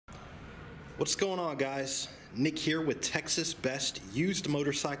What's going on, guys? Nick here with Texas Best Used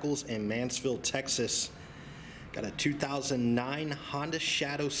Motorcycles in Mansfield, Texas. Got a 2009 Honda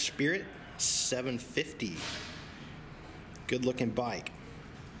Shadow Spirit 750. Good looking bike.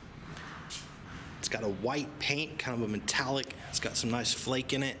 It's got a white paint, kind of a metallic. It's got some nice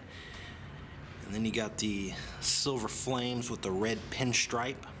flake in it. And then you got the silver flames with the red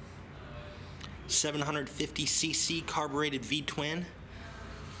pinstripe. 750cc carbureted V-twin.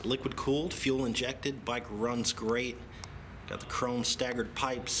 Liquid cooled, fuel injected, bike runs great. Got the chrome staggered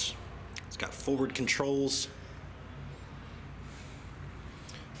pipes. It's got forward controls.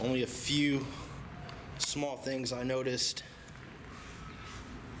 Only a few small things I noticed.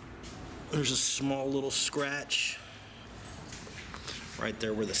 There's a small little scratch right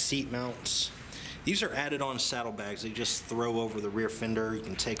there where the seat mounts. These are added on saddlebags. They just throw over the rear fender. You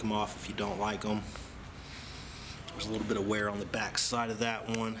can take them off if you don't like them. There's a little bit of wear on the back side of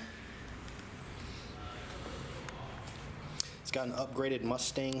that one. It's got an upgraded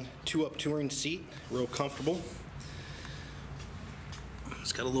Mustang 2-up touring seat, real comfortable.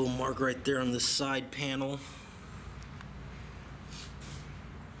 It's got a little mark right there on this side panel.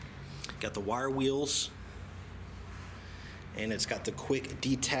 Got the wire wheels, and it's got the quick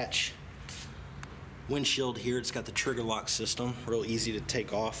detach windshield here. It's got the trigger lock system, real easy to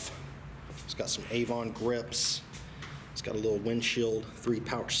take off. It's got some Avon grips. It's got a little windshield,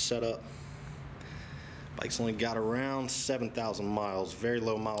 3-pouch setup. Bike's only got around 7,000 miles, very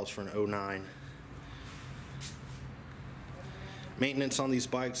low miles for an 09. Maintenance on these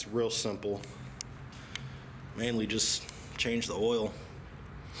bikes, real simple. Mainly just change the oil.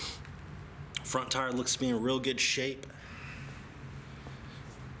 Front tire looks to be in real good shape.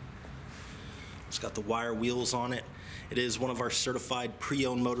 It's got the wire wheels on it. It is one of our certified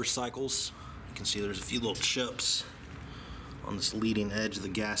pre-owned motorcycles. You can see there's a few little chips on this leading edge of the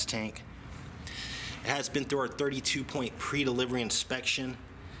gas tank. It has been through our 32-point pre-delivery inspection.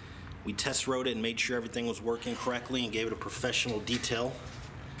 We test rode it and made sure everything was working correctly and gave it a professional detail.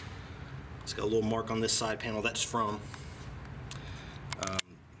 It's got a little mark on this side panel. That's from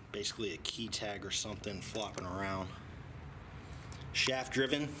basically a key tag or something flopping around. Shaft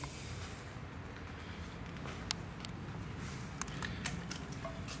driven.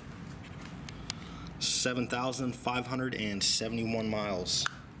 $7,571 miles.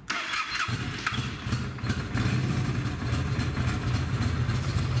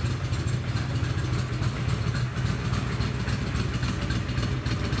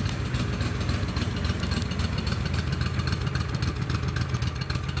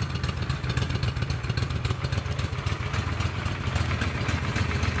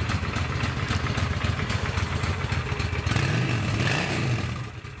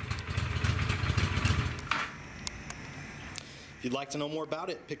 If you'd like to know more about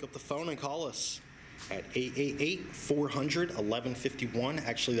it, pick up the phone and call us at 888-400-1151.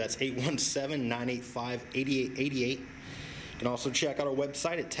 Actually, that's 817-985-8888. You can also check out our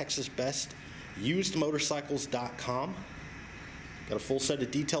website at texasbestusedmotorcycles.com. Got a full set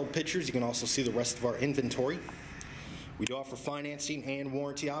of detailed pictures. You can also see the rest of our inventory. We do offer financing and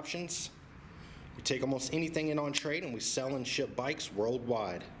warranty options. We take almost anything in on trade, and we sell and ship bikes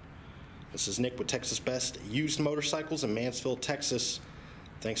worldwide. This is Nick with Texas Best Used Motorcycles in Mansfield, Texas.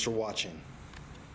 Thanks for watching.